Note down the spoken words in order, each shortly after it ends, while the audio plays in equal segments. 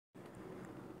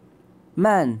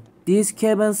Man, these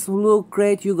cabins look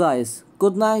great, you guys.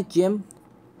 Good night, Jim.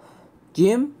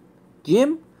 Jim?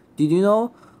 Jim? Did you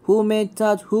know who made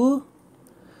that who?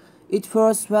 It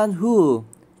first went who?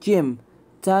 Jim.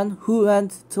 Then who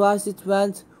and twice it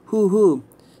went who?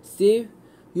 Steve,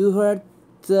 you heard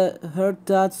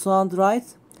that sound, right?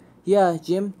 Yeah,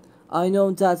 Jim, I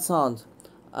know that sound.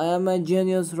 I am a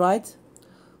genius, right?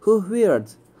 Who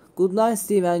weird. Good night,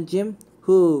 Steve and Jim.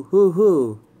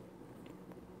 Who.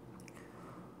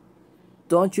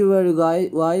 Don't you worry,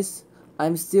 guys.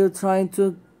 I'm still trying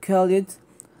to kill it,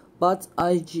 but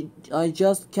I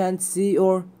just can't see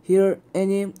or hear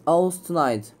any owls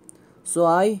tonight. So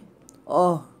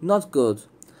oh, not good.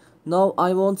 No,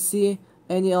 I won't see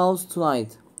any owls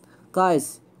tonight.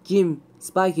 Guys, Jim,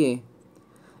 Spiky,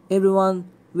 everyone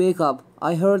wake up.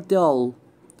 I heard the owl.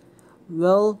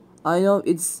 Well, I know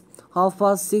it's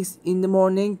 6:30 in the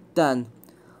morning then,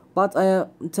 but I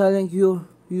am telling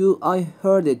you I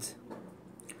heard it.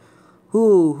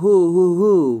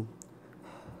 Who?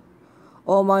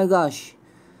 Oh my gosh,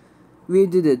 we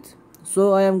did it.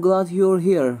 So I am glad you're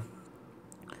here.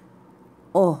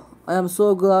 Oh, I am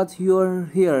so glad you're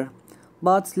here.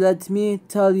 But let me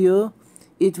tell you,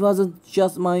 it wasn't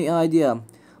just my idea.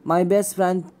 My best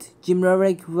friend Jim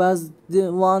Rarick was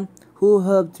the one who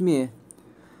helped me.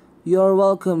 You're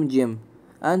welcome, Jim.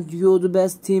 And you're the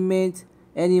best teammate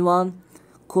anyone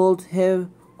could have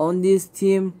on this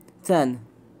team 10.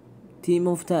 Team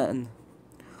of 10.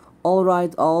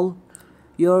 Alright, all.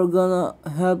 You're gonna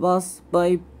help us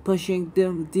by pushing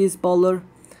this baller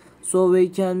so we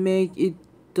can make it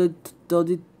to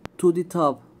the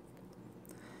top.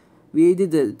 We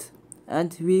did it.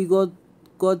 And we got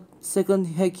second,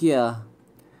 heck yeah.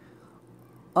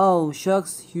 Oh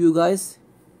shucks, you guys.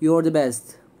 You're the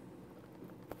best.